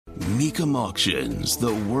Mecum Auctions,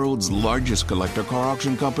 the world's largest collector car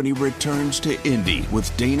auction company, returns to Indy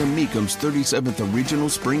with Dana Mecum's 37th Original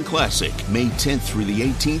Spring Classic, May 10th through the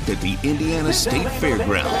 18th at the Indiana State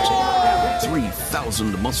Fairgrounds.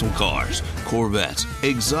 3,000 muscle cars, Corvettes,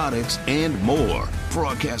 exotics, and more.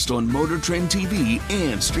 Broadcast on Motor Trend TV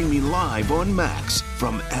and streaming live on Max.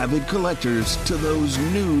 From avid collectors to those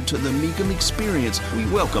new to the Mecum experience, we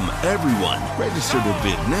welcome everyone. Register to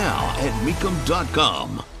bid now at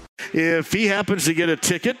Mecum.com. If he happens to get a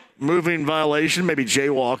ticket, moving violation, maybe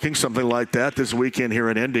jaywalking, something like that this weekend here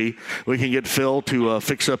in Indy, we can get Phil to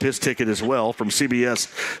fix up his ticket as well. From CBS,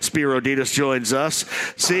 Spiro Ditas joins us.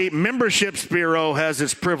 See, membership, Spiro, has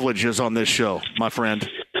its privileges on this show, my friend.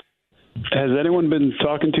 Has anyone been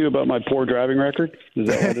talking to you about my poor driving record? Is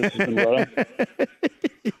that why this has been brought up?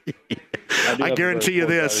 I guarantee you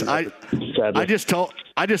this. I just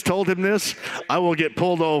told him this. I will get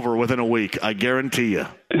pulled over within a week. I guarantee you.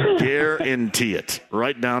 Guarantee it.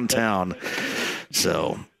 Right downtown.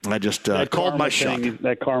 So I just called my shot.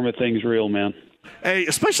 That karma thing's real, man. Hey,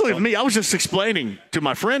 especially with me. I was just explaining to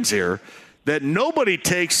my friends here that nobody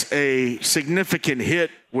takes a significant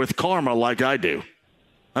hit with karma like I do.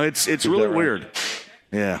 It's really weird.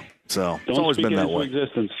 Yeah. So it's always been that way.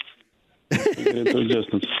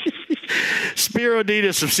 Spiro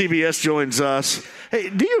Ditas of CBS joins us. Hey,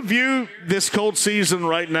 do you view this cold season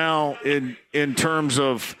right now in terms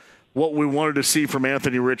of what we wanted to see from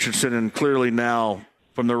Anthony Richardson, and clearly now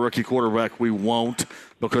from the rookie quarterback we won't,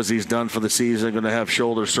 because he's done for the season, going to have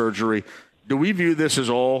shoulder surgery? Do we view this as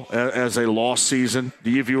a lost season?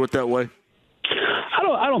 Do you view it that way?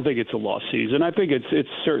 I don't think it's a lost season. I think it's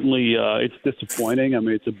certainly it's disappointing. I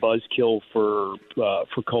mean, it's a buzzkill for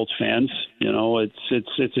Colts fans. You know, it's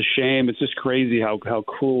a shame. It's just crazy how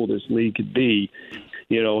cruel this league could be.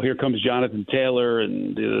 You know, here comes Jonathan Taylor,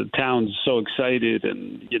 and the town's so excited,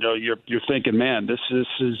 and you know, you're thinking, man, this is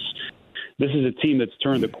a team that's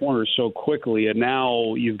turned the corner so quickly, and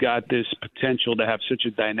now you've got this potential to have such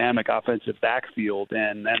a dynamic offensive backfield,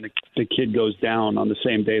 and the kid goes down on the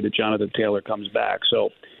same day that Jonathan Taylor comes back. So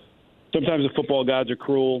sometimes the football gods are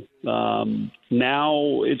cruel.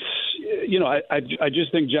 Now it's, you know, I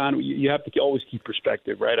just think, John, you have to always keep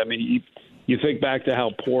perspective, right? I mean, you think back to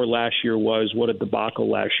how poor last year was, what a debacle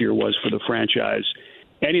last year was for the franchise.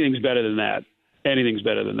 Anything's better than that. Anything's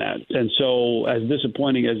better than that. And so as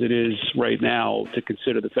disappointing as it is right now to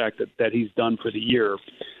consider the fact that he's done for the year,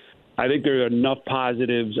 I think there are enough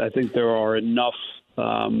positives. I think there are enough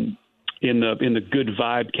in the good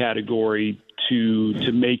vibe category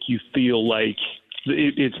to make you feel like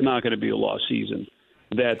it's not going to be a lost season,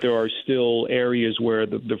 that there are still areas where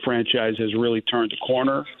the franchise has really turned a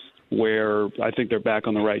corner, where I think they're back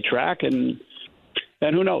on the right track. And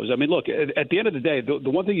who knows? I mean, look, at the end of the day, the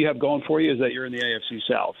one thing you have going for you is that you're in the AFC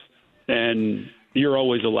South, and you're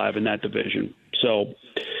always alive in that division. So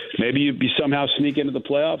maybe you somehow sneak into the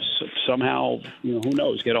playoffs, somehow, you know, who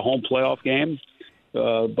knows, get a home playoff game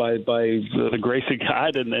by the grace of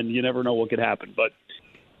God, and then you never know what could happen. But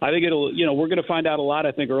I think we're going to find out a lot.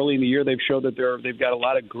 I think early in the year they've showed that they've got a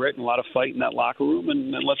lot of grit and a lot of fight in that locker room,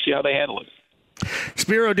 and let's see how they handle it.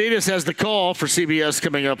 Spiro Ditas has the call for CBS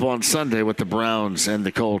coming up on Sunday with the Browns and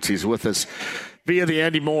the Colts. He's with us via the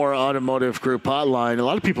Andy Moore Automotive Group hotline. A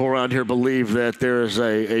lot of people around here believe that there is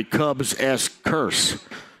a Cubs-esque curse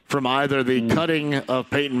from either the cutting of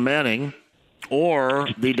Peyton Manning or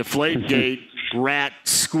the Deflategate rat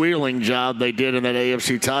squealing job they did in that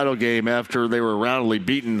AFC title game after they were roundly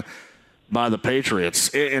beaten by the Patriots.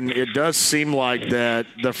 And it does seem like that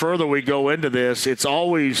the further we go into this, it's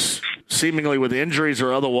always seemingly with injuries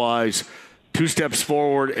or otherwise 2 steps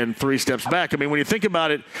forward and 3 steps back. I mean, when you think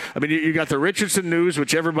about it, I mean, you got the Richardson news,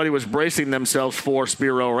 which everybody was bracing themselves for,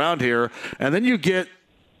 Spiro, around here, and then you get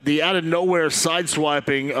the out-of-nowhere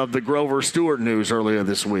sideswiping of the Grover Stewart news earlier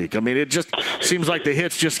this week. I mean, it just seems like the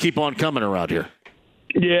hits just keep on coming around here.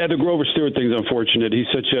 Yeah, the Grover Stewart thing's unfortunate. He's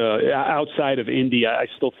such outside of Indy, I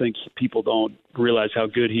still think people don't realize how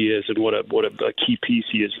good he is and what a key piece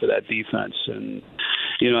he is for that defense. And,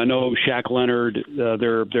 you know, I know Shaq Leonard,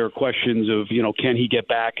 there are questions of, you know, can he get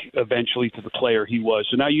back eventually to the player he was?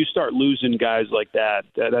 So now you start losing guys like that.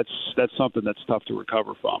 That's something that's tough to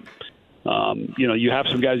recover from. You know, you have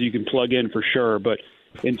some guys you can plug in for sure, but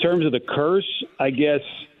in terms of the curse, I guess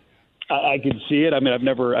I could see it. I mean, I've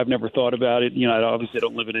never thought about it. You know, I obviously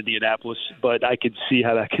don't live in Indianapolis, but I could see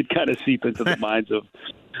how that could kind of seep into the minds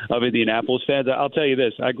of Indianapolis fans. I'll tell you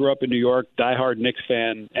this: I grew up in New York, diehard Knicks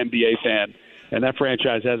fan, NBA fan, and that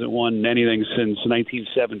franchise hasn't won anything since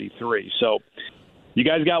 1973. So You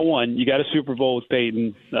guys got one. You got a Super Bowl with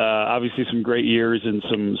Peyton. Obviously, some great years and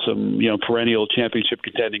some perennial championship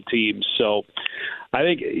contending teams. So, I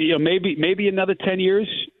think maybe another 10 years,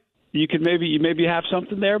 you could maybe have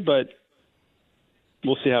something there, but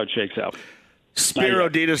we'll see how it shakes out. Spiro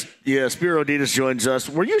Ditas joins us.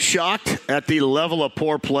 Were you shocked at the level of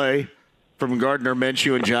poor play from Gardner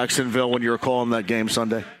Minshew in Jacksonville when you were calling that game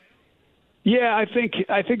Sunday? Yeah, I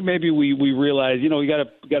think maybe we realized, we got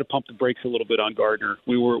to pump the brakes a little bit on Gardner.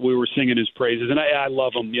 We were singing his praises, and I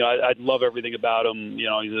love him. I love everything about him.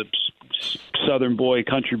 He's a Southern boy,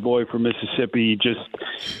 country boy from Mississippi. Just,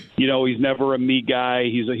 he's never a me guy.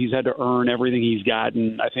 He's had to earn everything he's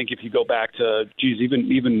gotten. I think if you go back to,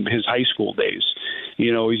 even his high school days,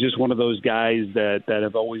 he's just one of those guys that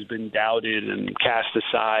have always been doubted and cast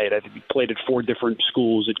aside. I think he played at 4 different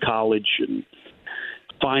schools at college and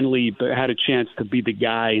finally had a chance to be the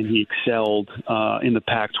guy, and he excelled in the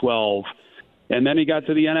Pac-12. And then he got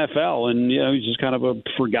to the NFL, and he's just kind of a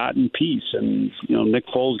forgotten piece. And Nick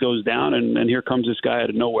Foles goes down, and here comes this guy out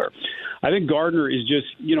of nowhere. I think Gardner is just,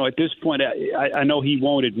 at this point, I know he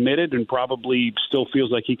won't admit it, and probably still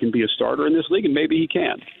feels like he can be a starter in this league, and maybe he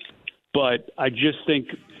can. But I just think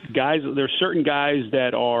there's certain guys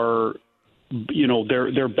that are,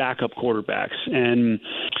 they're backup quarterbacks, and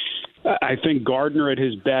I think Gardner at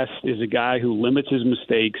his best is a guy who limits his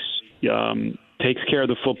mistakes, takes care of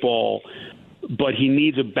the football, but he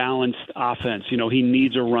needs a balanced offense. He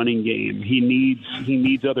needs a running game. He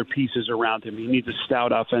needs other pieces around him. He needs a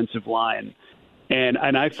stout offensive line. And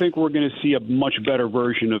I think we're going to see a much better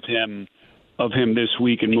version of him this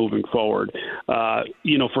week and moving forward.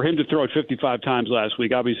 For him to throw it 55 times last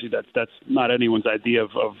week, obviously that's not anyone's idea of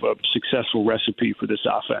a successful recipe for this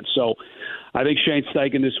offense. So I think Shane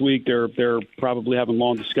Steichen this week, they're probably having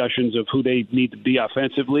long discussions of who they need to be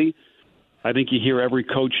offensively. I think you hear every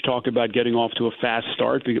coach talk about getting off to a fast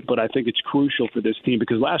start, but I think it's crucial for this team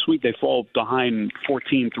because last week they fall behind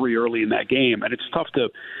 14-3 early in that game, and it's tough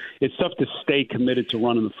to stay committed to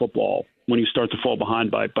running the football when you start to fall behind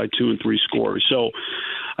by 2 and 3 scores. So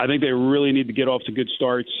I think they really need to get off to good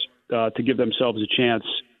starts to give themselves a chance,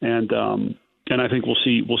 and I think we'll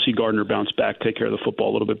see Gardner bounce back, take care of the football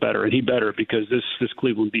a little bit better, and he better because this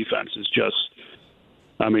Cleveland defense is just,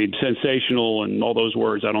 sensational, and all those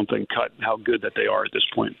words I don't think cut how good that they are at this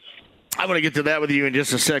point. I'm going to get to that with you in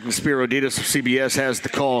just a second. Spiro Ditas of CBS has the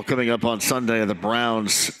call coming up on Sunday of the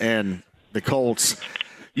Browns and the Colts.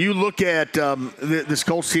 You look at this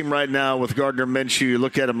Colts team right now with Gardner Minshew. You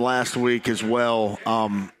look at him last week as well.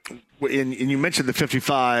 And you mentioned the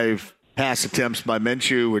 55 pass attempts by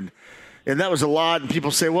Minshew, and that was a lot. And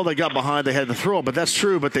people say, well, they got behind, they had to throw. But that's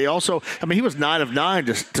true. But they also, he was 9 of 9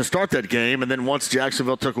 to start that game. And then once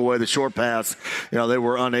Jacksonville took away the short pass, they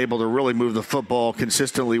were unable to really move the football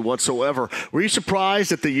consistently whatsoever. Were you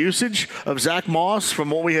surprised at the usage of Zach Moss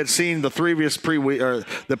from what we had seen the previous 3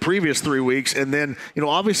 weeks? And then,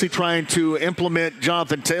 obviously trying to implement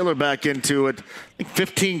Jonathan Taylor back into it. I think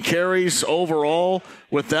 15 carries overall.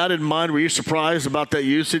 With that in mind, were you surprised about that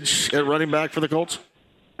usage at running back for the Colts?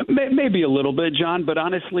 Maybe a little bit, John, but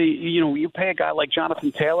honestly, you pay a guy like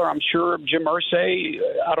Jonathan Taylor. I'm sure Jim Irsay,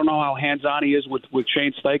 I don't know how hands-on he is with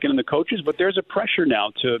Shane Steichen and the coaches, but there's a pressure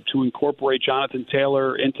now to incorporate Jonathan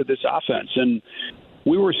Taylor into this offense. And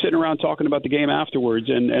we were sitting around talking about the game afterwards,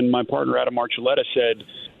 and my partner Adam Archuleta said,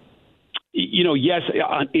 yes,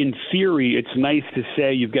 in theory, it's nice to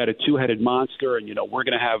say you've got a two-headed monster, and we're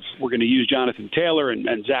going to use Jonathan Taylor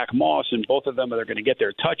and Zach Moss, and both of them are going to get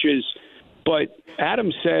their touches. But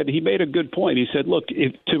Adam said, he made a good point. He said, look,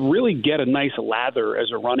 to really get a nice lather as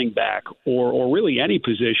a running back or really any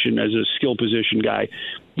position as a skill position guy,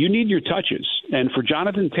 you need your touches. And for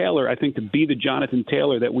Jonathan Taylor, I think to be the Jonathan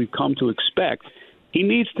Taylor that we've come to expect, he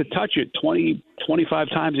needs to touch it 20, 25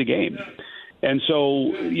 times a game. And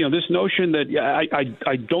so, this notion that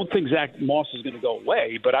I don't think Zach Moss is going to go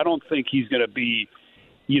away, but I don't think he's going to be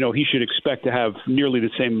he should expect to have nearly the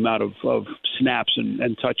same amount of snaps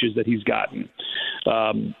and touches that he's gotten.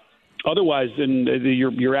 Otherwise, then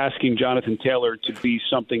you're asking Jonathan Taylor to be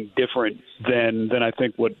something different than I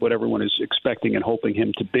think what everyone is expecting and hoping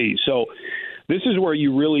him to be. So this is where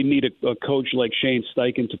you really need a coach like Shane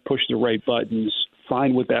Steichen to push the right buttons,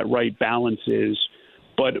 find what that right balance is.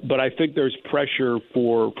 But I think there's pressure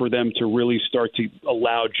for them to really start to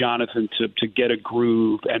allow Jonathan to get a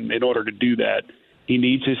groove, and in order to do that, he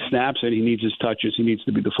needs his snaps and he needs his touches. He needs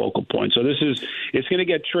to be the focal point. So it's going to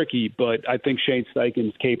get tricky, but I think Shane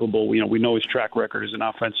Steichen's capable. We know his track record as an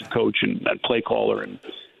offensive coach and play caller, and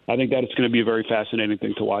I think that it's going to be a very fascinating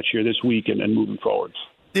thing to watch here this week and moving forward.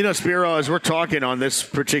 Spiro, as we're talking on this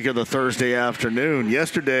particular Thursday afternoon,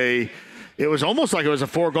 yesterday it was almost like it was a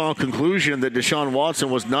foregone conclusion that Deshaun Watson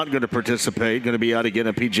was not going to participate, going to be out again,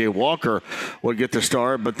 and P.J. Walker would get the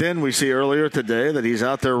start. But then we see earlier today that he's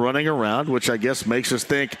out there running around, which I guess makes us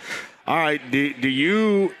think, all right, do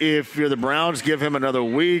you, if you're the Browns, give him another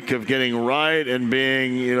week of getting right and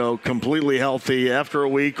being, completely healthy after a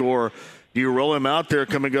week, or do you roll him out there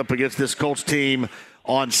coming up against this Colts team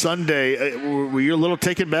on Sunday? Were you a little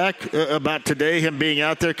taken back about today, him being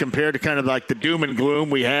out there compared to kind of like the doom and gloom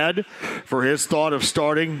we had for his thought of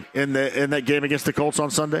starting in that game against the Colts on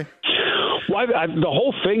Sunday? Well, the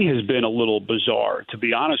whole thing has been a little bizarre, to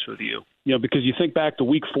be honest with you. Because you think back to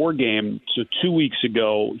Week 4 game, so 2 weeks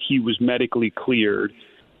ago, he was medically cleared.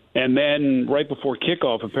 And then right before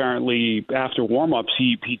kickoff, apparently after warmups,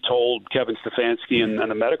 he told Kevin Stefanski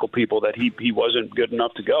and the medical people that he wasn't good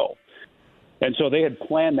enough to go. And so they had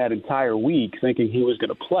planned that entire week thinking he was going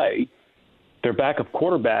to play. Their backup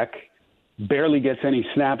quarterback barely gets any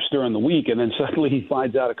snaps during the week, and then suddenly he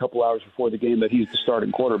finds out a couple hours before the game that he's the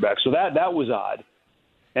starting quarterback. So that was odd.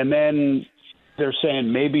 And then they're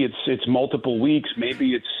saying maybe it's multiple weeks,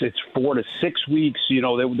 maybe it's 4 to 6 weeks. There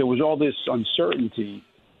was all this uncertainty.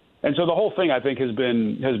 And so the whole thing, I think, has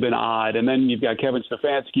been odd. And then you've got Kevin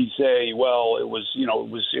Stefanski say, well, it was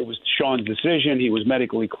Sean's decision. He was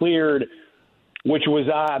medically cleared, which was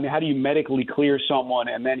odd. I mean, how do you medically clear someone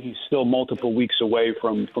and then he's still multiple weeks away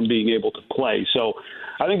from being able to play? So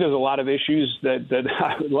I think there's a lot of issues that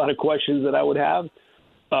a lot of questions that I would have.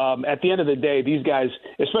 At the end of the day, these guys,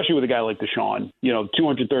 especially with a guy like Deshaun,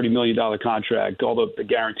 $230 million contract, all the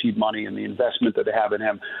guaranteed money and the investment that they have in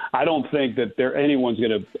him, I don't think that anyone's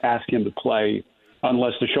going to ask him to play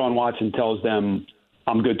unless Deshaun Watson tells them,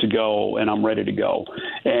 I'm good to go and I'm ready to go.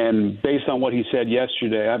 And based on what he said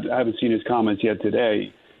yesterday, I haven't seen his comments yet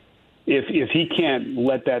today. If he can't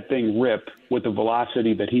let that thing rip with the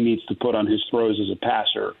velocity that he needs to put on his throws as a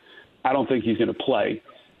passer, I don't think he's going to play.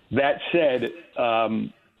 That said,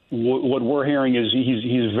 what we're hearing is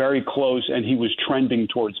he's very close and he was trending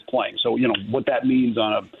towards playing. So, what that means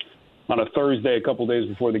on a Thursday, a couple days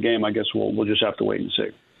before the game, I guess we'll just have to wait and see.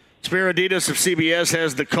 Spiro Dedes of CBS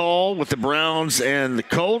has the call with the Browns and the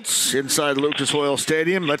Colts inside Lucas Oil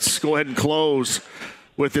Stadium. Let's go ahead and close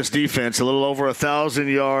with this defense. A little over 1,000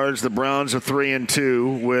 yards. The Browns are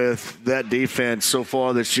 3-2 with that defense so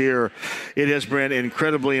far this year. It has been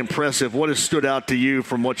incredibly impressive. What has stood out to you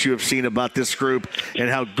from what you have seen about this group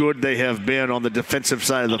and how good they have been on the defensive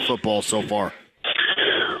side of the football so far?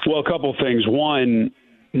 Well, a couple things. One,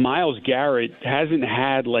 Myles Garrett hasn't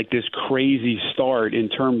had like this crazy start in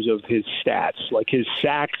terms of his stats. Like his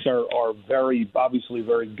sacks are obviously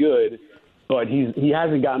very good, but he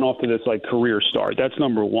hasn't gotten off to this like career start. That's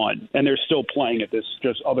number one. And they're still playing at this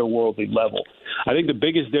just otherworldly level. I think the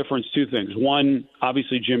biggest difference, two things. One,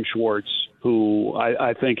 obviously Jim Schwartz, who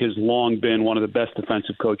I think has long been one of the best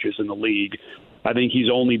defensive coaches in the league. I think he's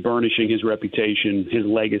only burnishing his reputation, his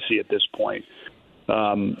legacy at this point.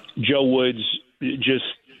 Joe Woods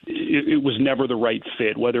it was never the right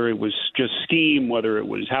fit, whether it was just scheme, whether it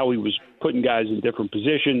was how he was putting guys in different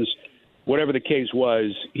positions, whatever the case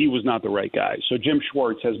was, he was not the right guy. So Jim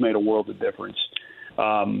Schwartz has made a world of difference.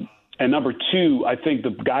 And number two, I think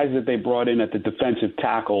the guys that they brought in at the defensive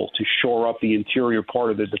tackle to shore up the interior part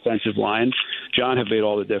of the defensive line, John, have made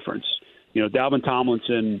all the difference. Dalvin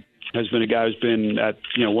Tomlinson has been a guy who's been at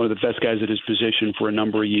one of the best guys at his position for a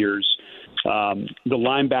number of years. The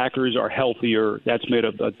linebackers are healthier. That's made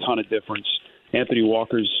a ton of difference. Anthony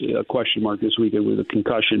Walker's a question mark this weekend with a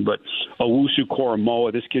concussion, but Owusu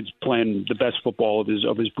Koromoa, this kid's playing the best football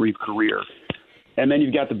of his brief career. And then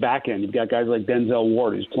you've got the back end. You've got guys like Denzel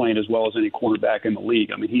Ward, who's playing as well as any cornerback in the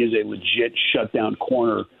league. I mean, he is a legit shutdown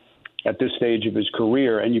corner at this stage of his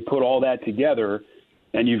career. And you put all that together,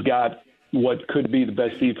 and you've got what could be the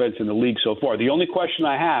best defense in the league so far. The only question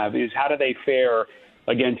I have is how do they fare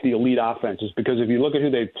against the elite offenses? Because if you look at who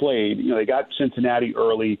they've played, they got Cincinnati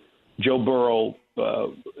early. Joe Burrow,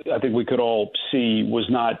 I think we could all see, was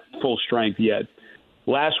not full strength yet.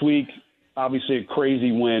 Last week, obviously a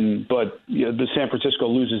crazy win, but the San Francisco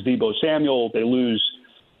loses Deebo Samuel. They lose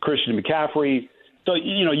Christian McCaffrey. So,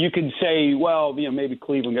 you can say, well, maybe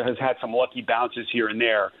Cleveland has had some lucky bounces here and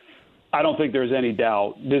there. I don't think there's any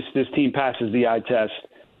doubt this team passes the eye test.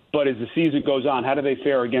 But as the season goes on, how do they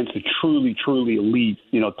fare against the truly, truly elite,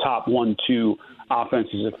 top 1-2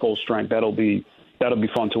 offenses at full strength? That'll be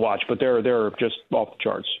fun to watch. But they're just off the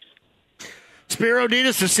charts. Spiro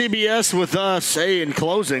Dedes to CBS with us. Hey, in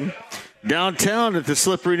closing, downtown at the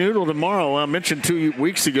Slippery Noodle tomorrow. I mentioned 2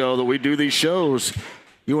 weeks ago that we do these shows.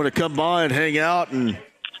 You want to come by and hang out and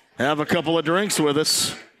have a couple of drinks with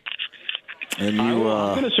us. And I'm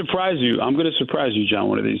going to surprise you. I'm going to surprise you, John,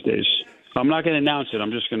 one of these days. I'm not going to announce it.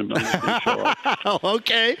 I'm just going to show up.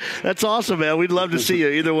 Okay. That's awesome, man. We'd love to see you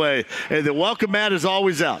either way. Hey, the welcome mat is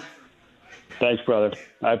always out. Thanks, brother.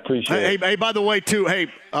 I appreciate it. Hey, by the way, too,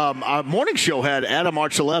 our morning show had Adam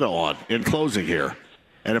Archuleta on in closing here.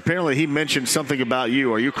 And apparently he mentioned something about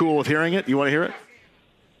you. Are you cool with hearing it? You want to hear it?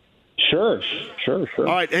 Sure. All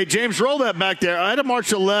right. Hey, James, roll that back there. Adam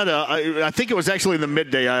Archuleta, I think it was actually in the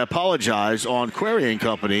midday. I apologize, on Query &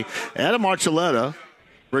 Company. Adam Archuleta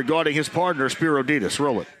regarding his partner, Spiro Ditas.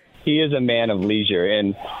 Roll it. He is a man of leisure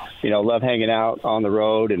and, love hanging out on the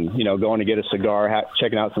road and, going to get a cigar,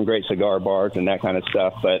 checking out some great cigar bars and that kind of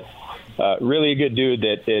stuff. But really a good dude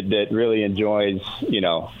that really enjoys,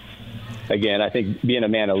 again, I think being a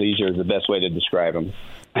man of leisure is the best way to describe him.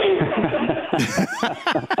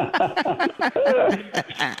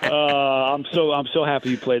 I'm so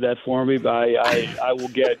happy you played that for me. I will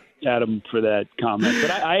get Adam for that comment.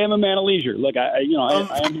 But I am a man of leisure. Look, I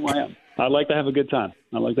am who I am. I like to have a good time.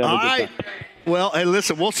 All right. Well, hey,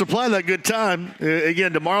 listen, we'll supply that good time.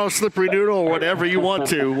 Again, tomorrow, Slippery Noodle or whatever you want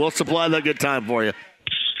to. We'll supply that good time for you.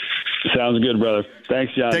 Sounds good, brother.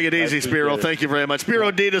 Thanks, John. Take it easy, Spiro. Thank you very much.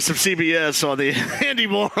 Spiro Ditas of CBS on the Andy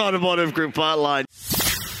Moore Automotive Group hotline.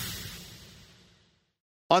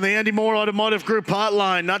 On the Andy Moore Automotive Group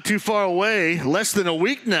hotline, not too far away, less than a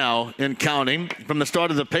week now and counting from the start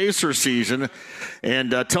of the Pacers season.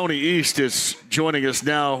 And Tony East is joining us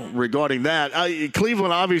now regarding that.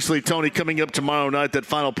 Cleveland, obviously, Tony, coming up tomorrow night, that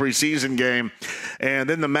final preseason game. And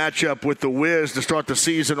then the matchup with the Wiz to start the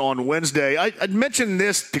season on Wednesday. I mentioned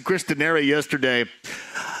this to Chris Denari yesterday.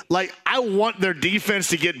 I want their defense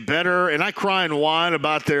to get better, and I cry and whine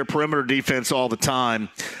about their perimeter defense all the time.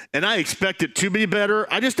 And I expect it to be better.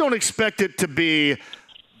 I just don't expect it to be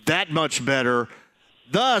that much better.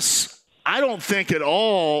 Thus, I don't think at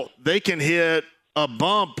all they can hit a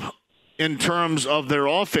bump in terms of their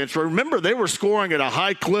offense. Remember, they were scoring at a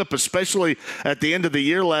high clip, especially at the end of the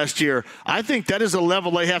year last year. I think that is a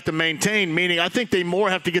level they have to maintain, meaning I think they more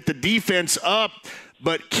have to get the defense up,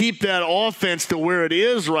 but keep that offense to where it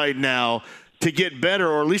is right now to get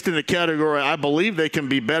better, or at least in the category I believe they can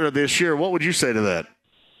be better this year. What would you say to that?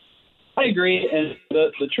 I agree, and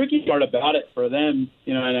the tricky part about it for them,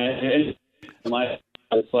 and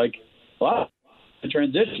it's like, wow, the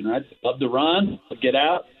transition, right? Love to run, get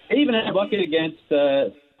out. They even had a bucket against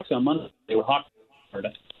on Monday. They were hawk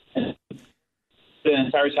and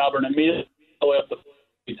Tyrese Halliburton immediately all the way up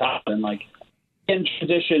the top and in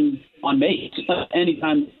transition on Mate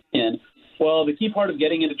anytime in. Well, the key part of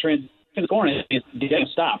getting into transition scoring is getting a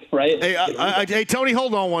stop, right? Hey, Tony,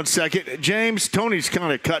 hold on one second. James, Tony's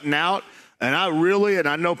kind of cutting out, and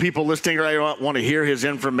I know people listening right want to hear his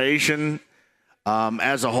information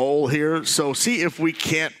as a whole here. So see if we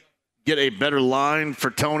can't get a better line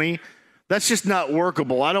for Tony. That's just not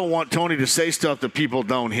workable. I don't want Tony to say stuff that people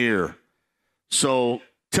don't hear. So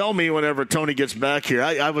tell me whenever Tony gets back here.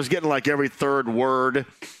 I was getting every third word.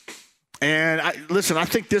 And I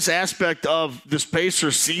think this aspect of this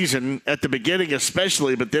Pacers season at the beginning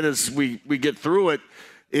especially, but then as we get through it,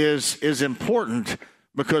 is important,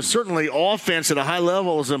 because certainly offense at a high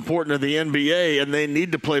level is important to the NBA, and they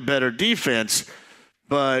need to play better defense.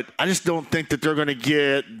 But I just don't think that they're going to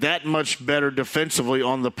get that much better defensively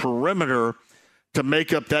on the perimeter to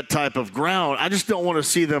make up that type of ground. I just don't want to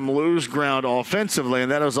see them lose ground offensively,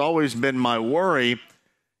 and that has always been my worry,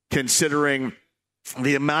 considering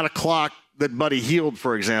the amount of clock that Buddy Hield,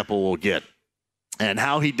 for example, will get, and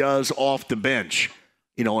how he does off the bench,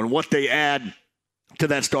 and what they add to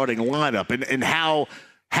that starting lineup, and how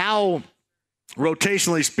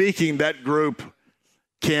rotationally speaking that group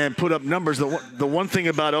can put up numbers. The one thing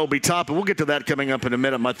about Obi Toppin, we'll get to that coming up in a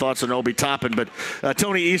minute, my thoughts on Obi Toppin, but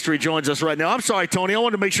Tony Eastery joins us right now. I'm sorry, Tony, I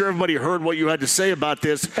wanted to make sure everybody heard what you had to say about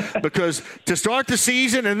this, because to start the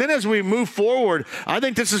season and then as we move forward, I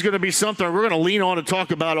think this is going to be something we're going to lean on and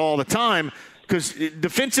talk about all the time, because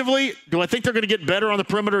defensively, do I think they're going to get better on the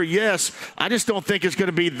perimeter? Yes. I just don't think it's going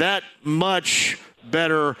to be that much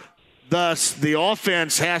better. Thus, the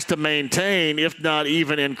offense has to maintain, if not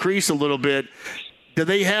even increase a little bit. Do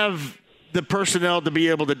they have the personnel to be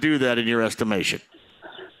able to do that in your estimation?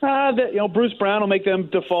 Bruce Brown will make them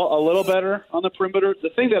default a little better on the perimeter.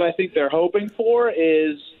 The thing that I think they're hoping for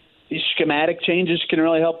is these schematic changes can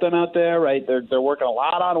really help them out there, right? They're working a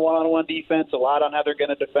lot on one-on-one defense, a lot on how they're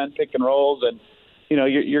going to defend pick and rolls, and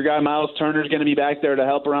your guy Miles Turner is going to be back there to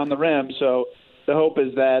help around the rim. So the hope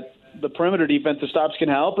is that the perimeter defensive stops can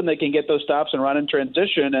help, and they can get those stops and run in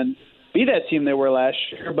transition and be that team they were last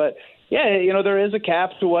year. But yeah, there is a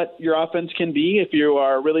cap to what your offense can be if you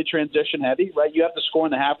are really transition heavy, right? You have to score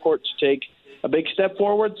in the half court to take a big step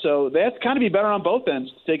forward. So they have to kind of be better on both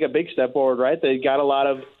ends to take a big step forward, right? They got a lot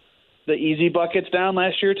of the easy buckets down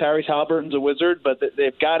last year. Tyrese Halliburton's a wizard, but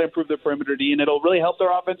they've got to improve their perimeter D, and it'll really help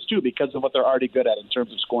their offense too because of what they're already good at in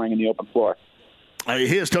terms of scoring in the open floor.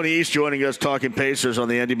 Here's Tony East joining us talking Pacers on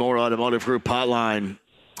the Andy Moore Automotive Group hotline.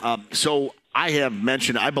 So I have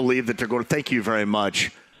mentioned I believe that they're going to – thank you very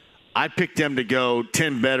much. I picked them to go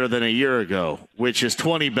 10 better than a year ago, which is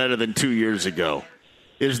 20 better than 2 years ago.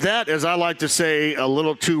 Is that, as I like to say, a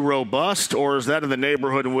little too robust, or is that in the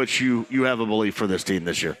neighborhood in which you have a belief for this team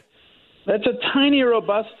this year? That's a tiny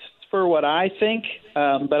robust for what I think,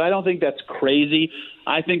 but I don't think that's crazy.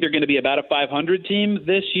 I think they're going to be about a 500 team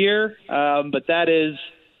this year, but that is,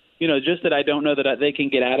 just that I don't know that they can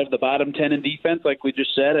get out of the bottom 10 in defense, like we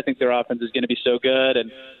just said. I think their offense is going to be so good,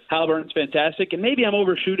 and Halliburton's fantastic, and maybe I'm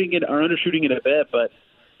overshooting it or undershooting it a bit, but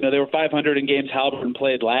they were 500 in games Halliburton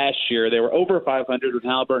played last year. They were over 500 when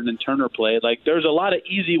Halliburton and Turner played. Like, there's a lot of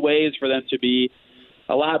easy ways for them to be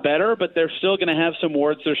a lot better, but they're still going to have some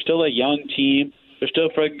warts. They're still a young team. They're still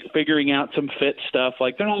figuring out some fit stuff.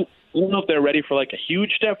 Like, I don't know if they're ready for like a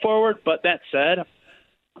huge step forward, but that said,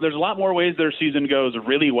 there's a lot more ways their season goes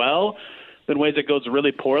really well than ways it goes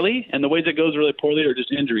really poorly, and the ways it goes really poorly are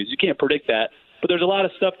just injuries. You can't predict that. But there's a lot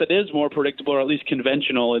of stuff that is more predictable, or at least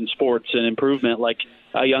conventional in sports and improvement, like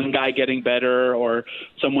a young guy getting better or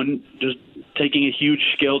someone just taking a huge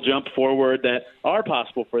skill jump forward that are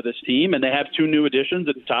possible for this team. And they have two new additions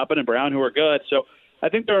in Toppin and Brown who are good. So I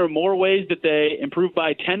think there are more ways that they improve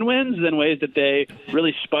by 10 wins than ways that they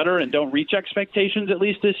really sputter and don't reach expectations, at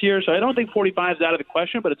least this year. So I don't think 45 is out of the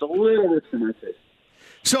question, but it's a little worse than I think.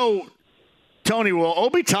 So, Tony, will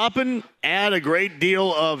Obi Toppin add a great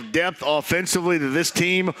deal of depth offensively to this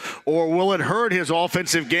team, or will it hurt his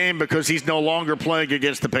offensive game because he's no longer playing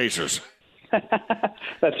against the Pacers?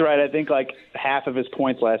 That's right. I think like half of his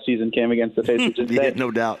points last season came against the Pacers. Yeah,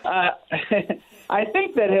 no doubt. I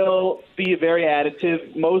think that he'll be very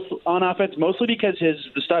additive on offense, mostly because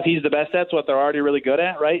the stuff he's the best at is what they're already really good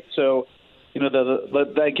at, right? So,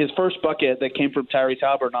 like his first bucket that came from Tyrese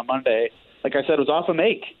Halliburton on Monday, like I said, was off a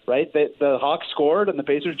make, right? The Hawks scored, and the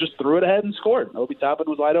Pacers just threw it ahead and scored. Obi Toppin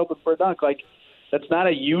was wide open for a dunk. Like, that's not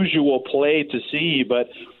a usual play to see, but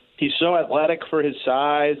he's so athletic for his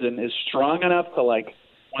size and is strong enough to, like,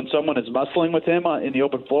 when someone is muscling with him in the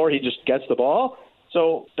open floor, he just gets the ball.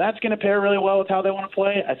 So that's going to pair really well with how they want to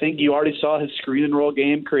play. I think you already saw his screen and roll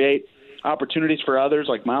game create opportunities for others.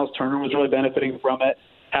 Like Miles Turner was really benefiting from it.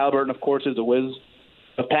 Halliburton, of course, is a whiz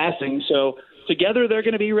of passing. So together they're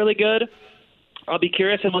going to be really good. I'll be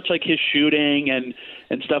curious how much like his shooting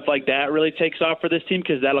and stuff like that really takes off for this team,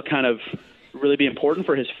 because that'll kind of really be important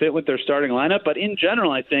for his fit with their starting lineup. But in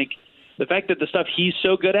general, I think the fact that the stuff he's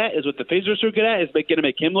so good at is what the Pacers are good at is going to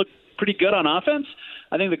make him look pretty good on offense.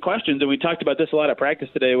 I think the questions, and we talked about this a lot at practice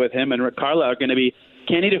today with him and Rick Carlisle, are going to be,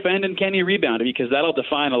 can he defend and can he rebound? Because that'll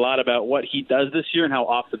define a lot about what he does this year and how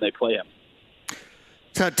often they play him.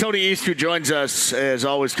 Tony East, who joins us, as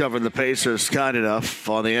always, covering the Pacers, kind enough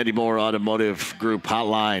on the Andy Moore Automotive Group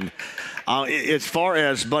hotline. As far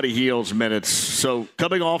as Buddy Hield's minutes, so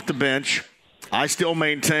coming off the bench, I still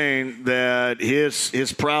maintain that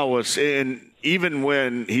his prowess, and even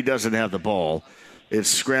when he doesn't have the ball, it's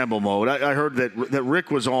scramble mode. I heard that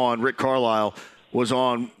Rick Carlisle was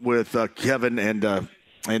on with Kevin and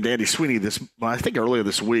Andy Sweeney I think earlier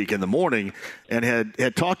this week in the morning, and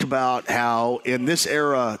had talked about how in this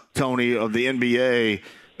era, Tony, of the NBA,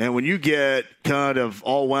 and when you get kind of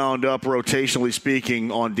all wound up rotationally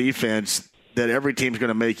speaking on defense, that every team's going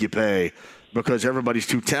to make you pay because everybody's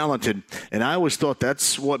too talented. And I always thought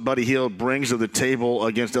that's what Buddy Hield brings to the table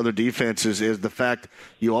against other defenses, is the fact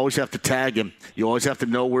you always have to tag him. You always have to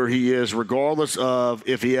know where he is, regardless of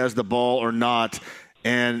if he has the ball or not.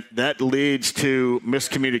 And that leads to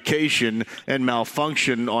miscommunication and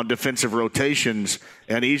malfunction on defensive rotations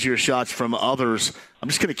and easier shots from others. I'm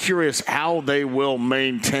just kind of curious how they will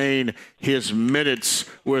maintain his minutes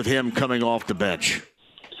with him coming off the bench.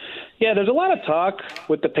 Yeah, there's a lot of talk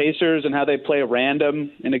with the Pacers and how they play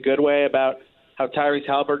random in a good way about how Tyrese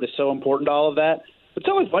Halliburton is so important to all of that. But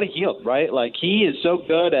so is Buddy Hield, right? Like, he is so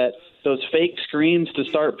good at those fake screens to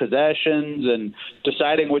start possessions and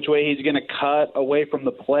deciding which way he's going to cut away from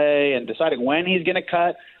the play and deciding when he's going to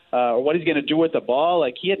cut or what he's going to do with the ball.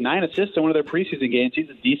 Like, he had 9 assists in one of their preseason games. He's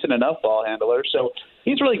a decent enough ball handler. So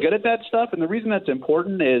he's really good at that stuff. And the reason that's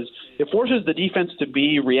important is it forces the defense to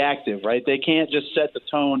be reactive, right? They can't just set the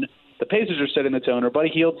tone. The Pacers are setting the tone, or Buddy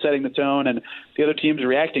Hield setting the tone, and the other team's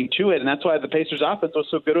reacting to it. And that's why the Pacers offense was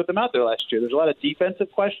so good with him out there last year. There's a lot of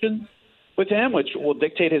defensive questions with him, which will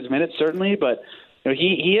dictate his minutes certainly, but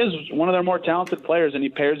he is one of their more talented players, and he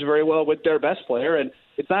pairs very well with their best player. And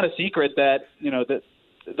it's not a secret that that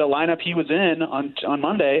the lineup he was in on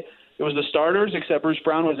Monday, it was the starters except Bruce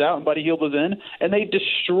Brown was out and Buddy Hield was in, and they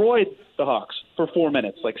destroyed the Hawks for 4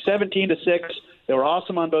 minutes, like 17-6. They were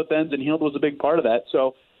awesome on both ends, and Hield was a big part of that.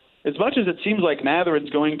 So as much as it seems like Matherin's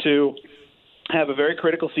going to have a very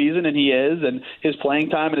critical season, and he is, and his playing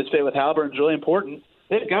time and his fit with Haliburton is really important,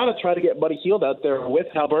 they've got to try to get Buddy Hield out there with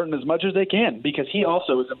Haliburton as much as they can, because he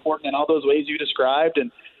also is important in all those ways you described,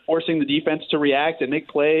 and forcing the defense to react and make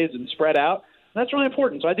plays and spread out. And that's really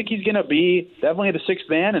important. So I think he's going to be definitely the sixth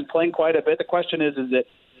man and playing quite a bit. The question is it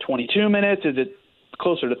 22 minutes? Is it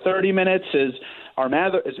closer to 30 minutes? Is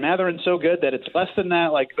Matherin so good that it's less than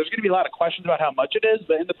that? Like, there's going to be a lot of questions about how much it is,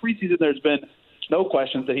 but in the preseason there's been no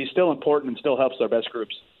questions that he's still important and still helps their best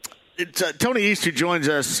groups. It's Tony East who joins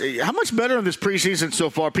us. How much better in this preseason so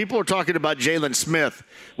far? People are talking about Jalen Smith.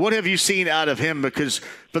 What have you seen out of him? Because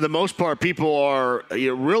for the most part, people are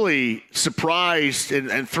really surprised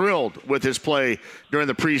and thrilled with his play during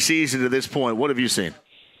the preseason to this point. What have you seen?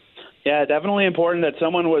 Yeah, definitely important that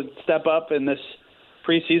someone would step up in this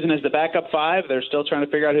preseason as the backup five. They're still trying to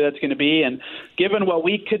figure out who that's going to be. And given what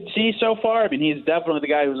we could see so far, I mean, he's definitely the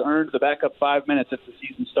guy who's earned the backup 5 minutes if the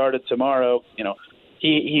season started tomorrow.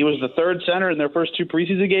 He was the third center in their first 2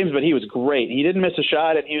 preseason games, but he was great. He didn't miss a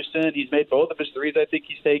shot in Houston. He's made both of his threes I think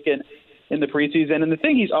he's taken in the preseason. And the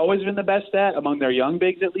thing he's always been the best at, among their young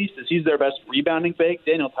bigs at least, is he's their best rebounding big.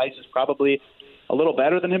 Daniel Tice is probably a little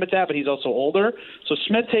better than him at that, but he's also older. So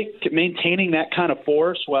Smith maintaining that kind of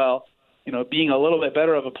force while being a little bit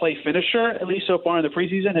better of a play finisher, at least so far in the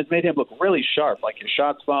preseason, has made him look really sharp. Like, his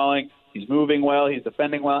shot's falling, he's moving well, he's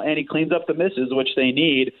defending well, and he cleans up the misses, which they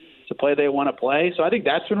need to play they want to play. So I think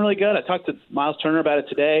that's been really good. I talked to Miles Turner about it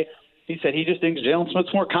today. He said he just thinks Jalen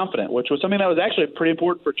Smith's more confident, which was something that was actually pretty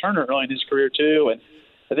important for Turner early in his career too. And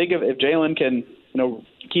I think if Jalen can,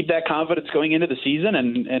 keep that confidence going into the season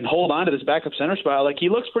and hold on to this backup center spot, like, he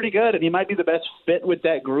looks pretty good, and he might be the best fit with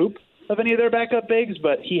that group of any of their backup bigs,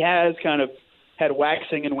 but he has kind of had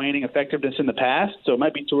waxing and waning effectiveness in the past, so it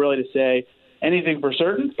might be too early to say anything for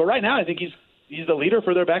certain. But right now, I think he's the leader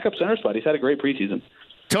for their backup center spot. He's had a great preseason.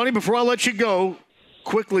 Tony, before I let you go,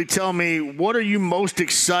 quickly tell me, what are you most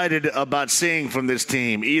excited about seeing from this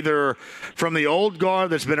team, either from the old guard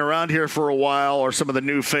that's been around here for a while or some of the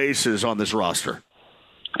new faces on this roster?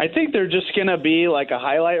 I think they're just going to be like a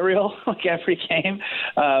highlight reel like every game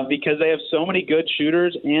because they have so many good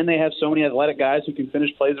shooters and they have so many athletic guys who can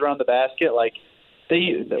finish plays around the basket. Like,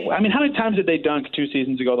 how many times did they dunk 2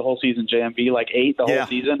 seasons ago, the whole season, JMV? Like 8 the whole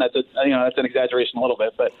season? That's an exaggeration a little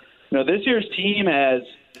bit. But, this year's team has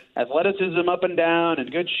athleticism up and down and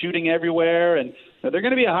good shooting everywhere. And they're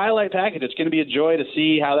going to be a highlight package. It's going to be a joy to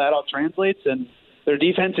see how that all translates. And their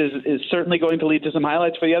defense is certainly going to lead to some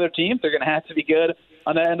highlights for the other team. They're going to have to be good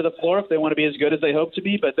on that end of the floor if they want to be as good as they hope to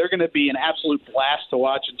be. But they're going to be an absolute blast to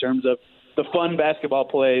watch in terms of the fun basketball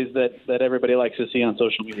plays that everybody likes to see on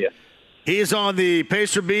social media. He is on the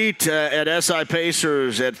Pacer beat at SI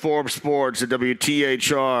Pacers, at Forbes Sports, at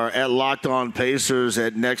WTHR, at Locked On Pacers,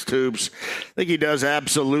 at Next Hoops. I think he does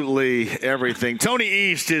absolutely everything. Tony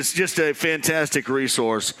East is just a fantastic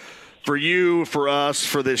resource for you, for us,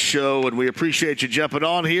 for this show, and we appreciate you jumping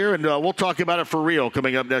on here, and we'll talk about it for real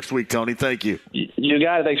coming up next week, Tony. Thank you. You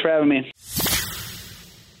got it. Thanks for having me.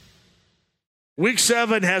 Week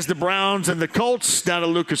 7 has the Browns and the Colts down at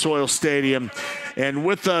Lucas Oil Stadium. And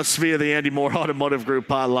with us via the Andy Moore Automotive Group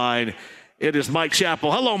hotline, it is Mike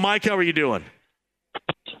Chappell. Hello, Mike. How are you doing?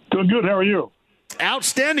 Doing good. How are you?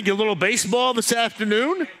 Outstanding. A little baseball this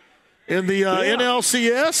afternoon in the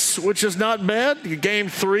NLCS, which is not bad. Game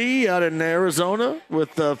 3 out in Arizona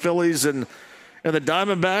with the Phillies and the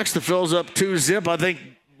Diamondbacks. The Phils up 2-0. I think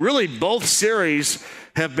really both series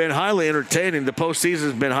have been highly entertaining. The postseason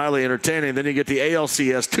has been highly entertaining. Then you get the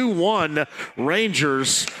ALCS 2-1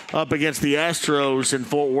 Rangers up against the Astros in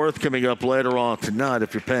Fort Worth coming up later on tonight,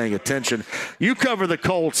 if you're paying attention. You cover the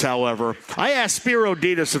Colts, however. I asked Spiro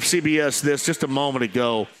Ditas of CBS this just a moment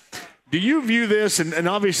ago. Do you view this, and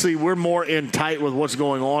obviously we're more in tight with what's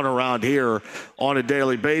going on around here on a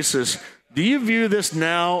daily basis, do you view this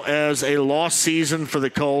now as a lost season for the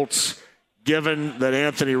Colts, given that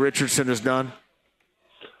Anthony Richardson is done?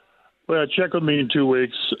 Well, check with me in 2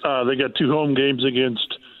 weeks. They got 2 home games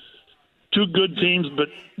against 2 good teams,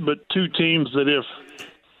 but 2 teams that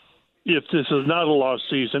if this is not a lost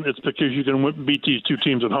season, it's because you can beat these 2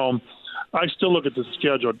 teams at home. I still look at the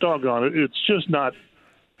schedule. Doggone it, it's just not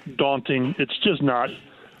daunting. It's just not.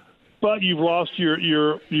 But you've lost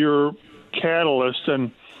your catalyst,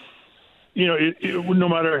 and no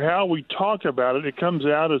matter how we talk about it, it comes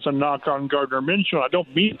out as a knock on Gardner Minshew. I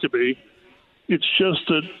don't mean it to be. It's just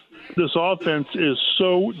that this offense is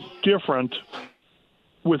so different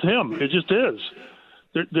with him. It just is.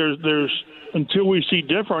 There's until we see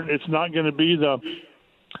different, it's not going to be the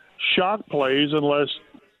shock plays unless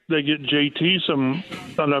they get JT some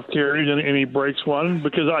enough carries and he breaks one,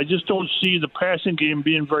 because I just don't see the passing game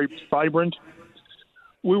being very vibrant.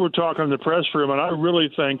 We were talking in the press room, and I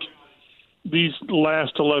really think these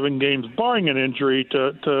last 11 games, barring an injury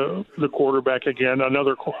to the quarterback again,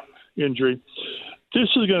 another injury, this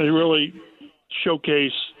is going to really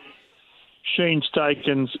showcase Shane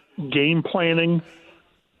Steichen's game planning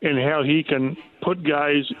and how he can put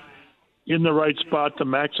guys in the right spot to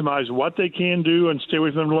maximize what they can do and stay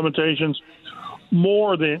away from the limitations,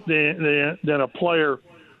 more than a player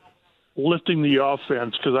lifting the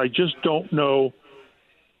offense, because I just don't know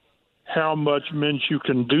how much Minshew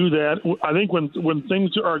can do that. I think when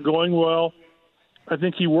things are going well, I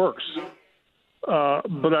think he works.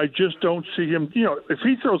 But I just don't see him. If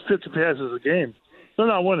he throws 50 passes a game, they're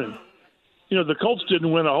not winning. The Colts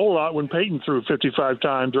didn't win a whole lot when Peyton threw 55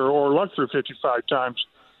 times or Luck threw 55 times.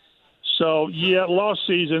 So, yeah, lost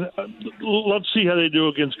season. Let's see how they do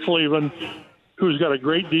against Cleveland, who's got a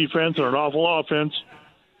great defense and an awful offense,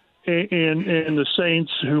 and the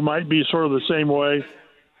Saints, who might be sort of the same way.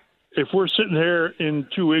 If we're sitting here in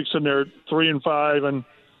 2 weeks and they're 3-5 and,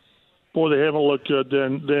 boy, they haven't looked good,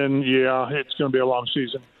 then yeah, it's going to be a long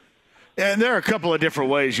season. And there are a couple of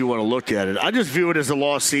different ways you want to look at it. I just view it as a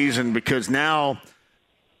lost season because now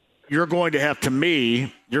you're going to have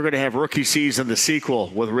rookie season, the sequel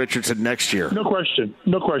with Richardson next year. No question.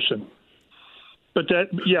 But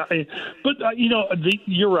you're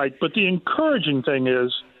right. But the encouraging thing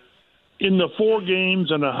is, in the 4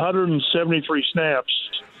 games and 173 snaps,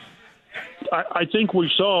 I think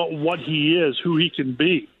we saw what he is, who he can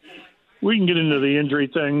be. We can get into the injury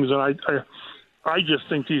things, and I just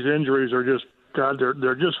think these injuries are just, God,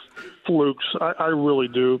 they're just flukes. I really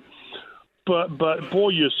do. But boy,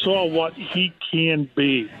 you saw what he can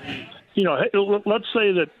be. Let's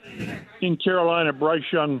say that in Carolina, Bryce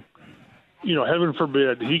Young, heaven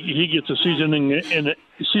forbid, he gets a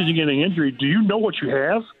season-ending injury. Do you know what you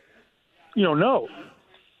have? No.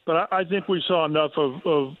 But I think we saw enough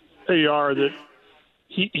of AR that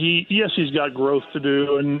he's got growth to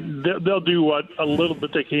do, and they'll do what a little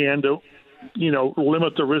bit they can to,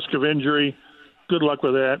 limit the risk of injury. Good luck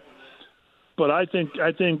with that. But I think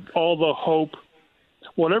all the hope,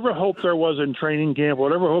 whatever hope there was in training camp,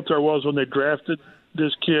 whatever hope there was when they drafted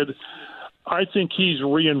this kid, I think he's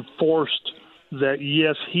reinforced that,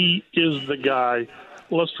 yes, he is the guy.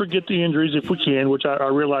 Let's forget the injuries if we can, which I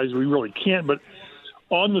realize we really can't. But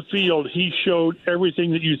on the field, he showed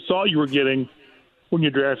everything that you thought you were getting when you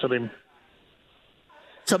drafted him.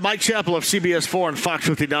 So Mike Chappell of CBS 4 and Fox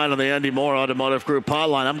 59 on the Andy Moore Automotive Group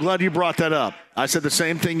hotline. I'm glad you brought that up. I said the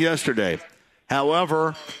same thing yesterday.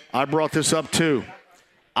 However, I brought this up too.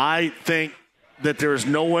 I think that there is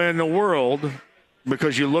no way in the world,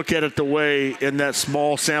 because you look at it the way in that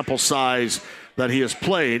small sample size that he has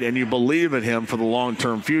played and you believe in him for the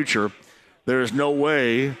long-term future, there is no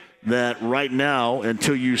way that right now,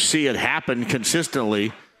 until you see it happen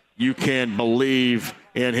consistently, you can believe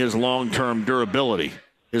in his long-term durability.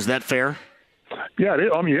 Is that fair? Yeah,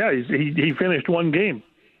 he finished 1 game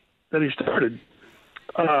that he started.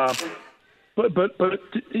 But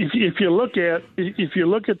if you look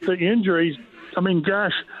at the injuries, I mean,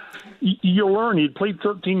 gosh, you'll learn. He played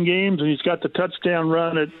 13 games and he's got the touchdown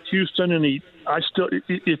run at Houston, and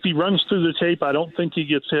if he runs through the tape, I don't think he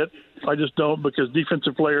gets hit. I just don't, because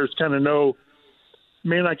defensive players kind of know,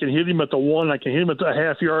 man, I can hit him at the 1, I can hit him at the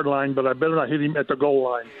half-yard line, but I better not hit him at the goal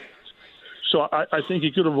line. So I think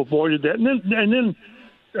he could have avoided that.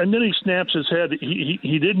 And then he snaps his head.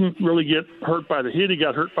 He didn't really get hurt by the hit. He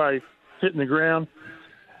got hurt by hitting the ground.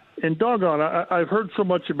 And doggone, I've heard so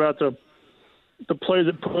much about the play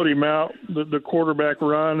that put him out, the quarterback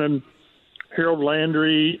run, and Harold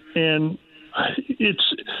Landry, and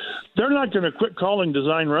they're not going to quit calling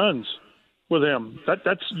design runs with him.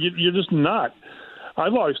 You're just not.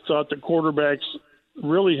 I've always thought that quarterbacks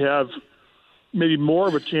really have maybe more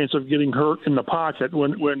of a chance of getting hurt in the pocket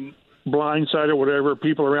when blindside or whatever,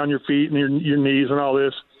 people around your feet and your knees and all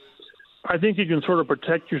this. I think you can sort of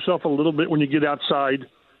protect yourself a little bit when you get outside,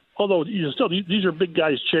 although these are big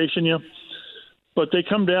guys chasing you. But they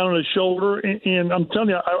come down on his shoulder, and I'm telling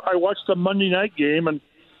you, I watched the Monday night game, and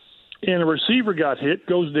a receiver got hit,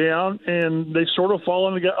 goes down, and they sort of fall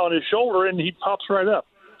on his shoulder, and he pops right up.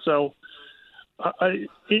 So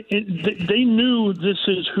they knew this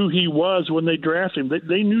is who he was when they drafted him.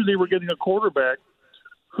 They knew they were getting a quarterback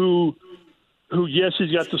who, yes,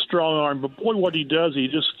 he's got the strong arm, but boy, what he does, he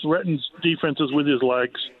just threatens defenses with his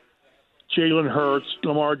legs. Jalen Hurts,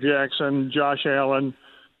 Lamar Jackson, Josh Allen,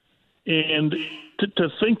 and to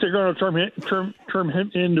think they're going to turn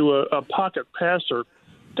him into a pocket passer,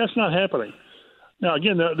 that's not happening. Now,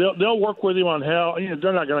 again, they'll work with him on how,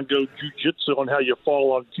 they're not going to go jiu-jitsu on how you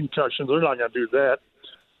fall on concussions. They're not going to do that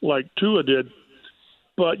like Tua did.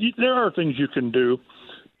 But there are things you can do.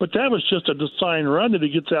 But that was just a design run that he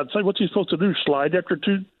gets outside. What's he supposed to do, slide after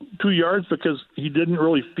two yards because he didn't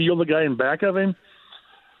really feel the guy in back of him?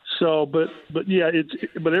 So, but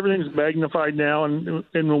everything's magnified now, and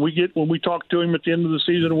when we talk to him at the end of the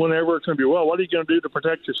season, whenever, it's going to be, well, what are you going to do to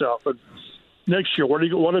protect yourself? And next year,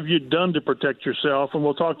 what have you done to protect yourself? And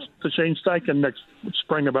we'll talk to Shane Steichen next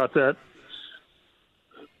spring about that.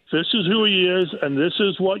 This is who he is, and this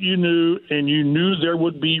is what you knew, and you knew there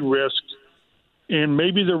would be risk, and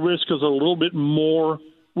maybe the risk is a little bit more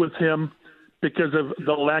with him because of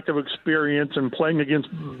the lack of experience and playing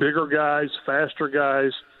against bigger guys, faster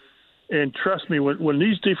guys. And trust me, when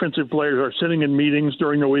these defensive players are sitting in meetings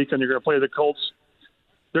during the week and you're going to play the Colts,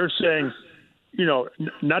 they're saying,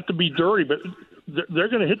 not to be dirty, but they're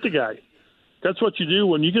going to hit the guy. That's what you do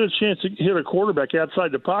when you get a chance to hit a quarterback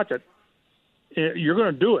outside the pocket. You're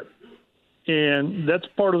going to do it. And that's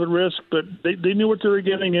part of the risk, but they knew what they were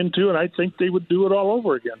getting into, and I think they would do it all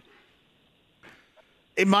over again.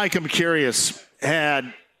 Hey, Mike, I'm curious,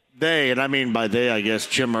 had they, and I mean by they, I guess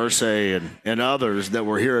Jim Irsay and others that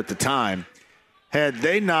were here at the time, had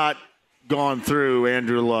they not gone through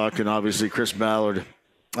Andrew Luck and obviously Chris Ballard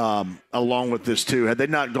along with this too, had they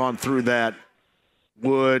not gone through that,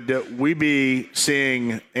 would we be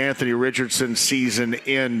seeing Anthony Richardson's season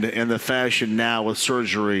end in the fashion now with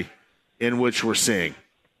surgery in which we're seeing?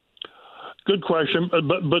 Good question,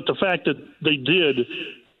 but the fact that they did,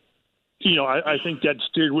 I think that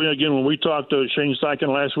steered. Again, when we talked to Shane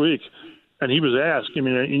Steichen last week, and he was asked,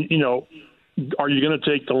 are you going to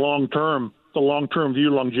take the long-term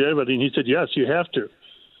view, longevity? And he said, yes, you have to.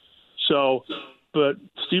 So, but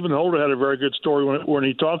Stephen Holder had a very good story when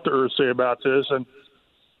he talked to Irsay about this, and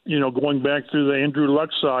going back through the Andrew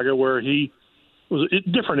Luck saga where he was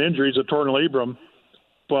different injuries, a torn labrum,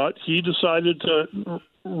 but he decided to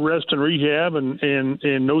rest and rehab and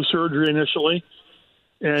no surgery initially.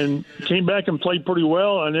 And came back and played pretty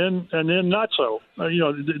well, and then not so. Then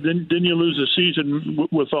you lose the season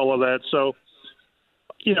with all of that. So,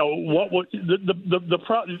 the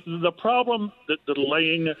problem that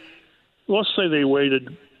delaying. Let's say they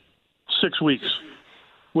waited 6 weeks,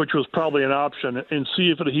 which was probably an option, and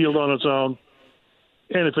see if it healed on its own.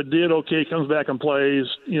 And if it did, okay, comes back and plays,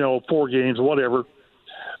 4 games, whatever.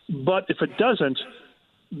 But if it doesn't,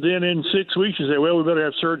 then in 6 weeks you say, well, we better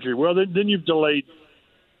have surgery. Well, then you've delayed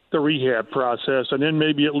the rehab process, and then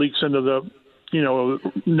maybe it leaks into the,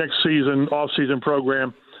 next season, off-season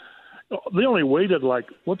program. They only waited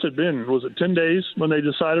what's it been? Was it 10 days when they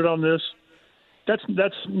decided on this? That's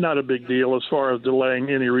not a big deal as far as delaying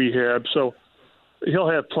any rehab. So he'll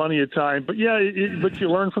have plenty of time. But, but you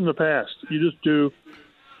learn from the past. You just do.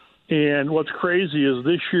 And what's crazy is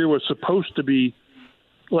this year was supposed to be,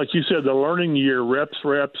 like you said, the learning year, reps,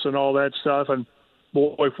 and all that stuff. And,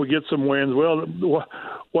 boy, if we get some wins, well,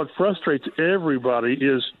 what frustrates everybody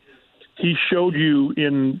is he showed you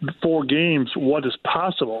in 4 games what is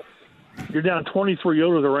possible. You're down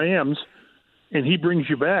 23-0 to the Rams, and he brings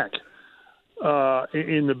you back.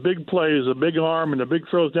 In the big plays, the big arm and the big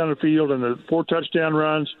throws down the field and the 4 touchdown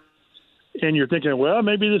runs, and you're thinking, well,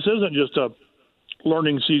 maybe this isn't just a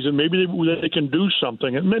learning season. Maybe they can do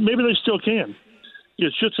something. And maybe they still can.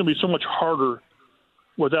 It's just going to be so much harder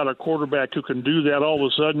without a quarterback who can do that. All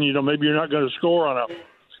of a sudden, maybe you're not going to score on a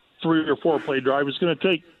 3 or 4 play drive. It's going to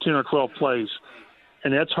take 10 or 12 plays.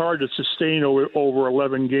 And that's hard to sustain over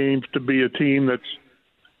 11 games to be a team that's,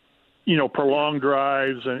 prolonged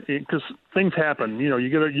drives, and because things happen. You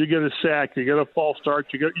get a sack, you get a false start,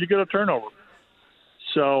 you get a turnover.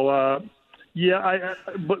 So,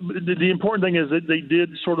 but the important thing is that they did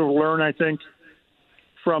sort of learn, I think,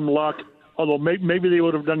 from Luck, although maybe they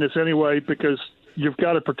would have done this anyway because you've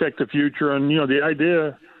got to protect the future. And, the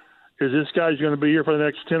idea is this guy's going to be here for the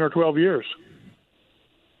next 10 or 12 years.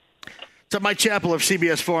 So Mike Chappell of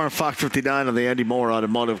CBS 4 and Fox 59 on the Andy Moore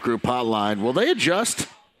Automotive Group hotline. Will they adjust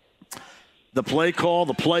the play call,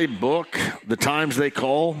 the playbook, the times they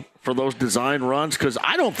call for those design runs? Because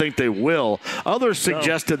I don't think they will. Others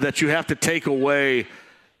suggested that you have to take away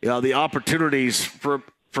the opportunities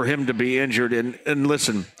for him to be injured. And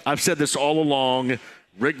listen, I've said this all along.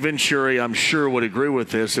 Rick Venturi, I'm sure, would agree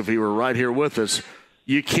with this if he were right here with us.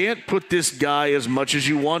 You can't put this guy as much as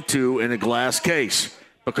you want to in a glass case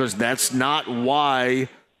because that's not why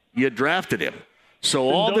you drafted him. So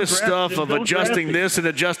all this stuff of adjusting this and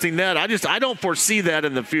adjusting that, I don't foresee that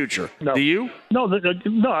in the future. No. Do you? No,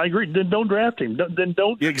 I agree. Then don't draft him. Then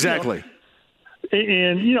don't. Exactly.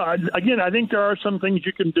 Again, I think there are some things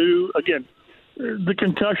you can do. Again, the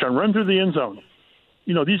concussion, run through the end zone.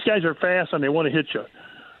 These guys are fast and they want to hit you.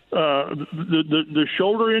 The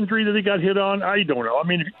shoulder injury that he got hit on, I don't know. I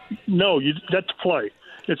mean, that's play.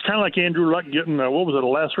 It's kind of like Andrew Luck getting a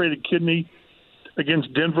lacerated kidney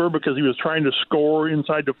against Denver because he was trying to score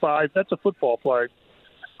inside the 5. That's a football play.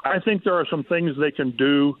 I think there are some things they can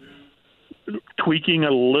do, tweaking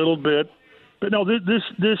a little bit. But no, this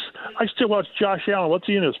I still watch Josh Allen. What's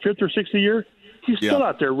he in his 5th or 6th year? He's still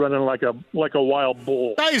out there running like a wild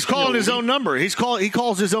bull. No, he's calling his own number. He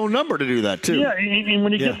calls his own number to do that too. Yeah, and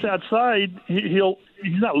when he gets outside, he's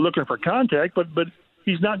not looking for contact, but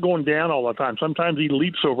he's not going down all the time. Sometimes he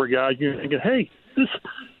leaps over guys. You're thinking, hey,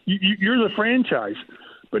 you're the franchise.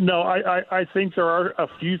 But no, I think there are a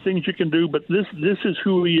few things you can do. But this is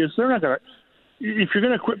who he is. They're not going to. If you're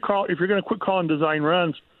going to quit calling design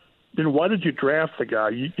runs, then why did you draft the guy?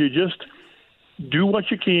 You just do what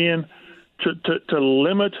you can to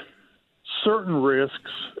limit certain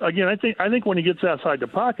risks. Again, I think when he gets outside the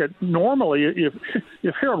pocket, normally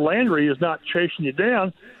if Harold Landry is not chasing you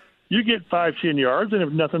down, you get 5-10 yards, and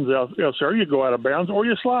if nothing else there, you go out of bounds or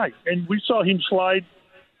you slide. And we saw him slide.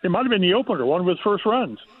 It might have been the opener, one of his first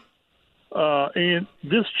runs. And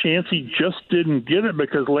this chance, he just didn't get it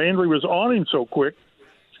because Landry was on him so quick.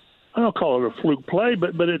 I don't call it a fluke play,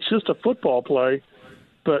 but it's just a football play.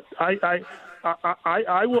 But I'll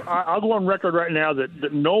go on record right now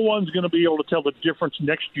that no one's going to be able to tell the difference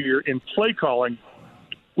next year in play calling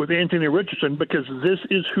with Anthony Richardson because this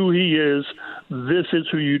is who he is. This is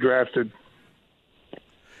who you drafted.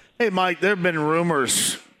 Hey, Mike, there have been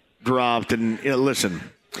rumors dropped, and listen,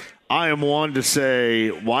 I am one to say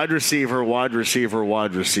wide receiver, wide receiver,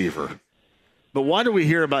 wide receiver. But why do we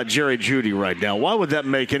hear about Jerry Jeudy right now? Why would that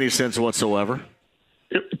make any sense whatsoever?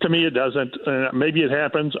 To me, it doesn't. Maybe it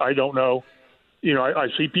happens. I don't know. I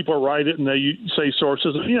see people write it and they say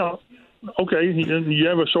sources. Okay, you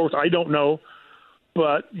have a source. I don't know.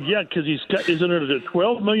 But, yeah, because isn't it a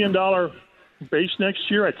 $12 million base next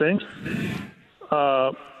year, I think?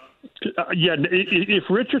 If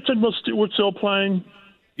Richardson was still playing.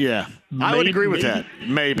 Yeah, I would agree with that.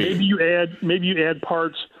 Maybe you add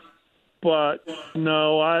parts. But,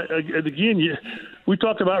 no, we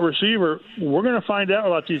talked about receiver. We're going to find out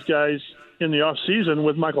about these guys in the offseason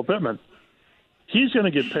with Michael Pittman. He's going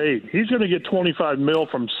to get paid. He's going to get $25 million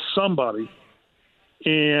from somebody.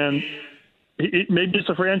 And maybe it's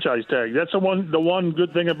a franchise tag. That's the one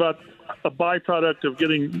good thing about a byproduct of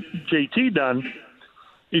getting JT done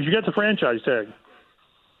is you get the franchise tag.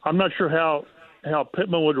 I'm not sure how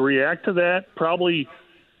Pittman would react to that. Probably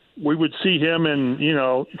we would see him in,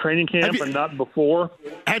 training camp and not before.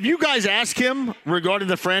 Have you guys asked him regarding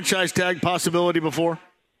the franchise tag possibility before?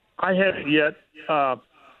 I haven't yet.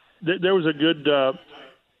 There was a good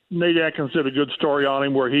Nate Atkins did a good story on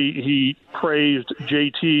him where he praised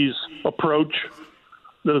JT's approach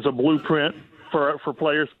that is a blueprint for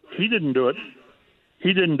players. He didn't do it.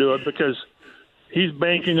 He didn't do it because he's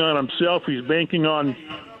banking on himself. He's banking on,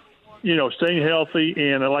 staying healthy.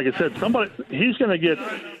 And like I said, he's going to get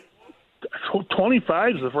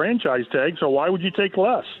 25 is the franchise tag, so why would you take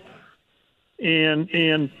less? And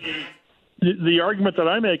the argument that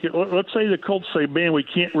I make, let's say the Colts say, man, we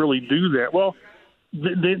can't really do that. Well,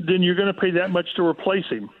 then you're going to pay that much to replace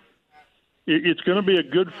him. It's going to be a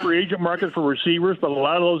good free agent market for receivers, but a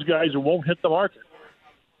lot of those guys won't hit the market.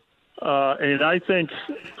 And I think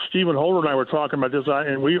Stephen Holder and I were talking about this,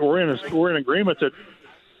 and we're in agreement that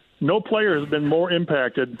no player has been more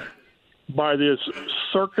impacted by this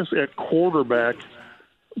circus at quarterback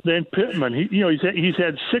than Pittman. He's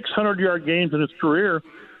had 600-yard games in his career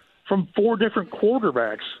from 4 different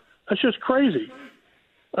quarterbacks. That's just crazy.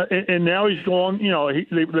 And now he's going.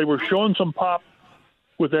 They were showing some pop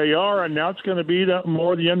with AR, and now it's going to be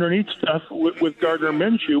more of the underneath stuff with Gardner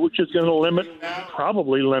Minshew, which is going to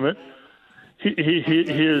probably limit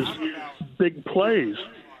his big plays.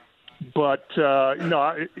 But,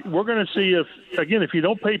 we're going to see if you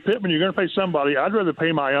don't pay Pittman, you're going to pay somebody. I'd rather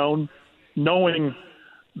pay my own, knowing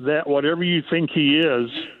that whatever you think he is,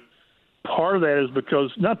 part of that is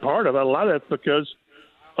because – not part of it, a lot of that's because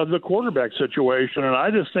of the quarterback situation. And I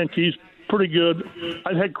just think he's pretty good.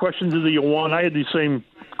 I've had questions of the one. I had these same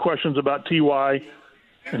questions about T.Y.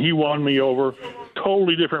 and he won me over.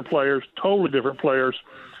 Totally different players.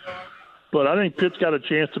 But I think Pitt's got a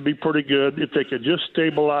chance to be pretty good if they could just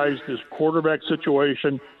stabilize this quarterback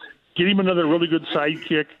situation, get him another really good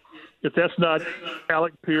sidekick. If that's not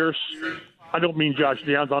Alec Pierce, I don't mean Josh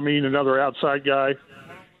Downs, I mean another outside guy.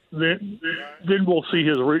 Then we'll see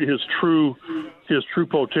his true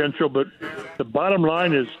potential. But the bottom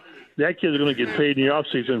line is that kid's going to get paid in the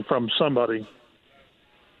offseason from somebody.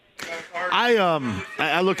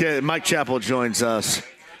 I look at Mike Chappell joins us.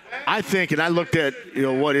 I think, and I looked at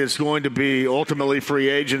what is going to be ultimately free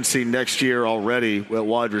agency next year already at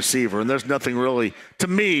wide receiver, and there's nothing really to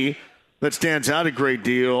me that stands out a great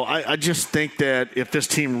deal. I just think that if this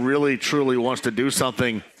team really truly wants to do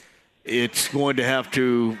something, it's going to have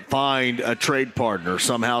to find a trade partner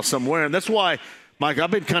somehow, somewhere, and that's why, Mike,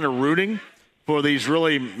 I've been kind of rooting for these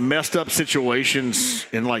really messed up situations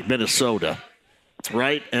in like Minnesota,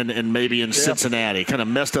 right, and maybe in Cincinnati, kind of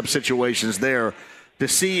messed up situations there, to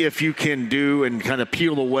see if you can do and kind of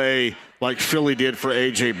peel away like Philly did for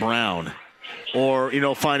A.J. Brown. Or,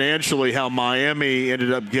 financially how Miami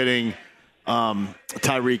ended up getting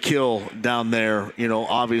Tyreek Hill down there,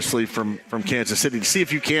 obviously from Kansas City. To see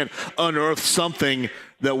if you can unearth something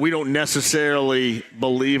that we don't necessarily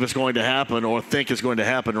believe is going to happen or think is going to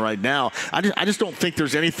happen right now. I just don't think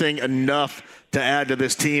there's anything enough to add to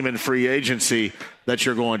this team in free agency that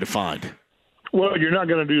you're going to find. Well, you're not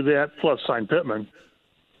going to do that plus sign Pittman.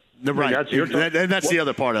 Right, and that's the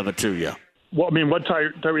other part of it too. Yeah. Well, what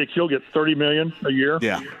Tyreek Hill get $30 million a year?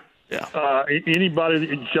 Yeah.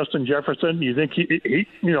 Anybody, Justin Jefferson, you think he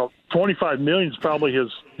 $25 million is probably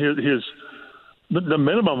the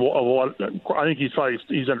minimum of what I think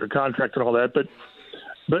he's under contract and all that. But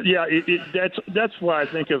yeah, that's why I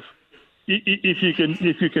think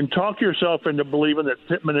if you can talk yourself into believing that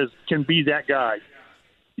Pittman can be that guy,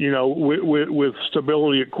 with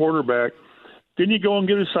stability at quarterback. Then you go and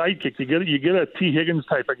get a sidekick. You get a T. Higgins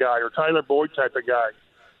type of guy or Tyler Boyd type of guy,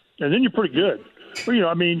 and then you're pretty good.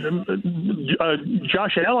 Well,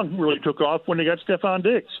 Josh Allen really took off when they got Stephon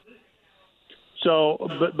Diggs. So,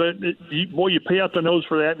 you pay out the nose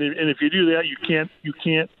for that, and if you do that, you can't do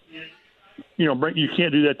that. You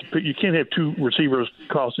can't have two receivers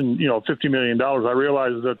costing $50 million. I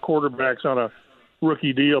realize the quarterback's on a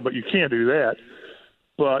rookie deal, but you can't do that.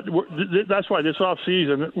 But that's why this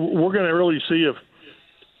offseason we're going to really see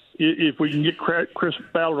if we can get Chris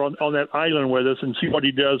Ballard on that island with us and see what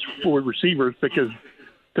he does for receivers, because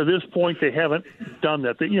to this point they haven't done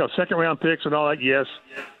that. Second-round picks and all that, yes.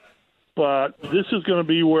 But this is going to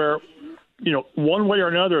be where, one way or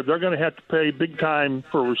another, they're going to have to pay big time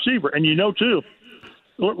for a receiver. And too,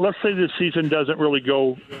 let's say this season doesn't really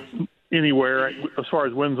go anywhere as far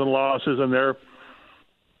as wins and losses and their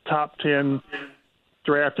top 10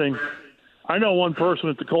 drafting. I know one person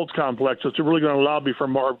at the Colts complex that's really going to lobby for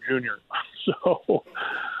Marv Jr. So,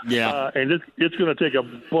 and it's going to take a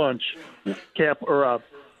bunch draft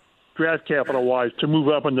capital wise to move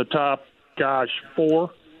up in the top, 4,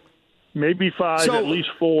 maybe 5, at least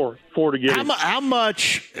 4 to get him. How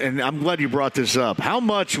much? And I'm glad you brought this up. How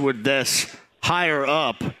much would this higher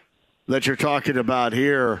up that you're talking about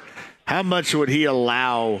here? How much would he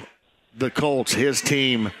allow the Colts, his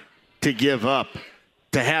team, to give up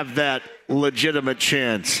to have that legitimate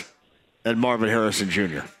chance at Marvin Harrison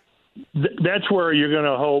Jr.? That's where you're going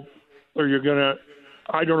to hope, or you're going to –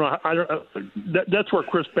 I don't know. That's where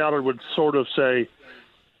Chris Ballard would sort of say,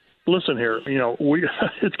 listen here,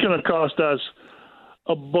 it's going to cost us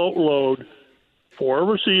a boatload for a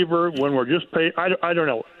receiver when we're just paid. I don't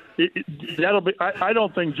know. That'll be. I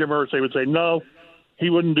don't think Jim Irsay would say no. He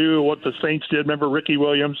wouldn't do what the Saints did. Remember Ricky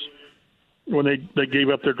Williams when they gave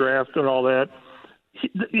up their draft and all that.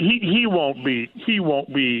 He won't be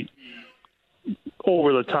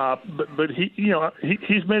over the top, but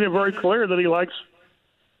he's made it very clear that he likes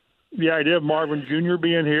the idea of Marvin Jr.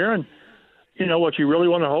 being here, and what you really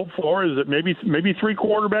want to hope for is that maybe 3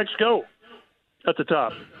 quarterbacks go at the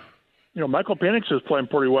top. Michael Penix is playing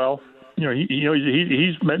pretty well.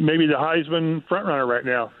 He's maybe the Heisman frontrunner right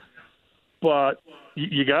now, but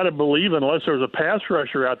you got to believe, unless there's a pass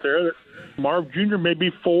rusher out there, that Marv Jr. may be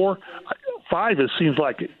 4, 5. It seems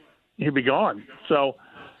like he'll be gone. So,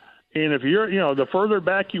 and if you're, the further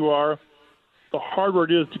back you are, the harder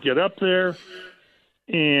it is to get up there.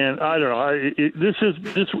 And I don't know.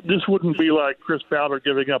 This wouldn't be like Chris Ballard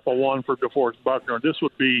giving up a 1 for DeForest Buckner. This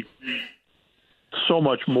would be so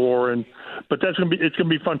much more. But it's gonna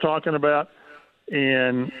be fun talking about.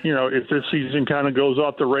 And if this season kind of goes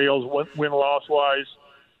off the rails, win-loss wise,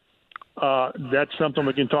 that's something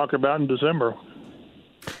we can talk about in December.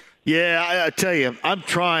 Yeah, I tell you, I'm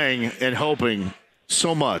trying and hoping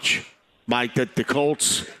so much, Mike, that the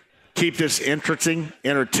Colts keep this interesting,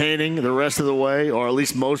 entertaining the rest of the way, or at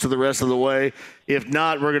least most of the rest of the way. If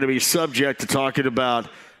not, we're going to be subject to talking about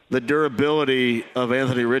the durability of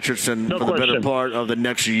Anthony Richardson for the better part of the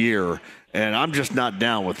next year. And I'm just not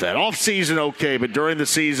down with that. Off season, okay, but during the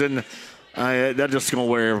season, that's just going to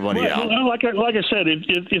wear everybody out. Like I said,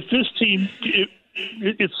 if this team,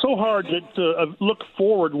 it's so hard to look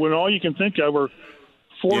forward when all you can think of are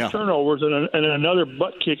four turnovers and another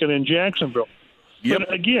butt kicking in Jacksonville. Yep.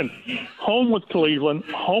 But again, home with Cleveland,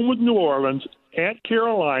 home with New Orleans, at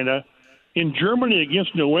Carolina, in Germany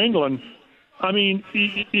against New England. I mean,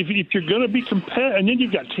 if you're going to be competitive, and then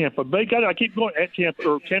you've got Tampa Bay. I keep going at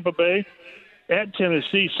Tampa Bay, at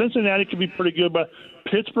Tennessee. Cincinnati could be pretty good, but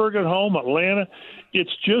Pittsburgh at home, Atlanta.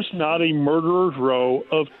 It's just not a murderer's row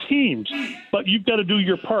of teams. But you've got to do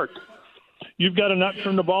your part. You've got to not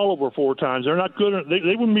turn the ball over 4 times. They're not good.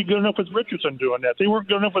 They wouldn't be good enough with Richardson doing that. They weren't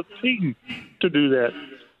good enough with Peyton to do that.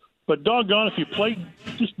 But doggone, if you play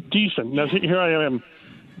just decent. Now, here I am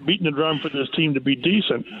beating the drum for this team to be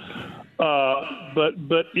decent.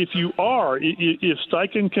 But if you are, if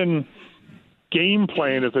Steichen can game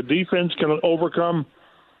plan, if the defense can overcome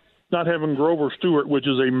not having Grover Stewart, which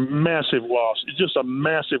is a massive loss, it's just a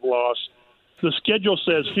massive loss. The schedule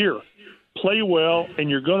says here, play well, and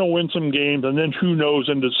you're going to win some games, and then who knows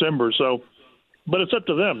in December. So, but it's up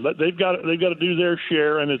to them. They've got to do their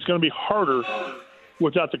share, and it's going to be harder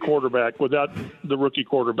without the quarterback, without the rookie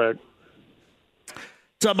quarterback.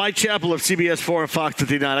 What's up, Mike Chappell of CBS 4 and Fox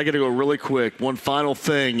 59. I got to go really quick. One final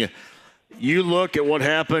thing. You look at what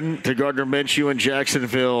happened to Gardner Minshew in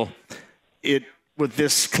Jacksonville. It, with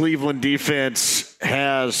this Cleveland defense,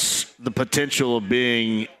 has the potential of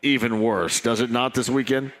being even worse, does it not, this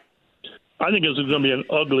weekend? I think it's going to be an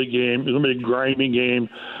ugly game. It's going to be a grimy game.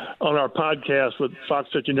 On our podcast with Fox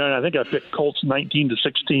 59, I think I picked Colts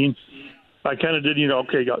 19-16. I kind of did,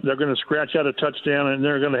 okay, they're going to scratch out a touchdown, and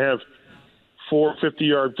they're going to have 4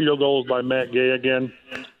 50-yard field goals by Matt Gay again.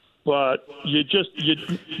 But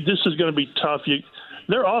this is going to be tough.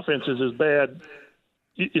 Their offense is as bad.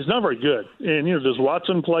 It's not very good. And, does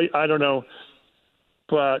Watson play? I don't know.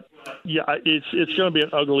 But, yeah, it's going to be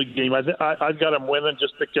an ugly game. I've got them winning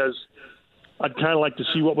just because I'd kind of like to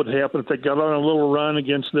see what would happen if they got on a little run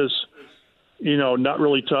against this, not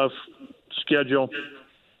really tough schedule.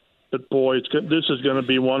 But, boy, this is going to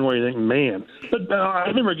be one where you think, man. But I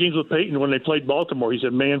remember games with Peyton when they played Baltimore. He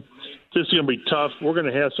said, man, this is going to be tough. We're going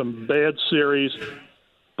to have some bad series.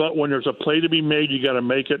 But when there's a play to be made, you got to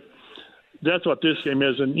make it. That's what this game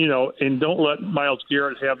is. And, and don't let Myles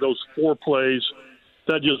Garrett have those 4 plays.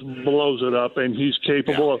 That just blows it up. And he's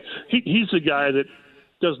capable of – he's the guy that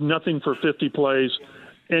does nothing for 50 plays,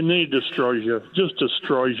 and then he destroys you, just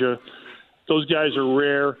destroys you. Those guys are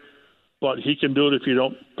rare. But he can do it if you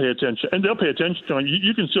don't pay attention. And they'll pay attention to him.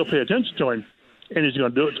 You can still pay attention to him, and he's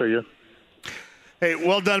going to do it to you. Hey,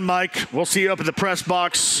 well done, Mike. We'll see you up at the press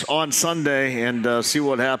box on Sunday and see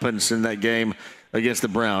what happens in that game against the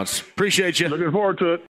Browns. Appreciate you. Looking forward to it.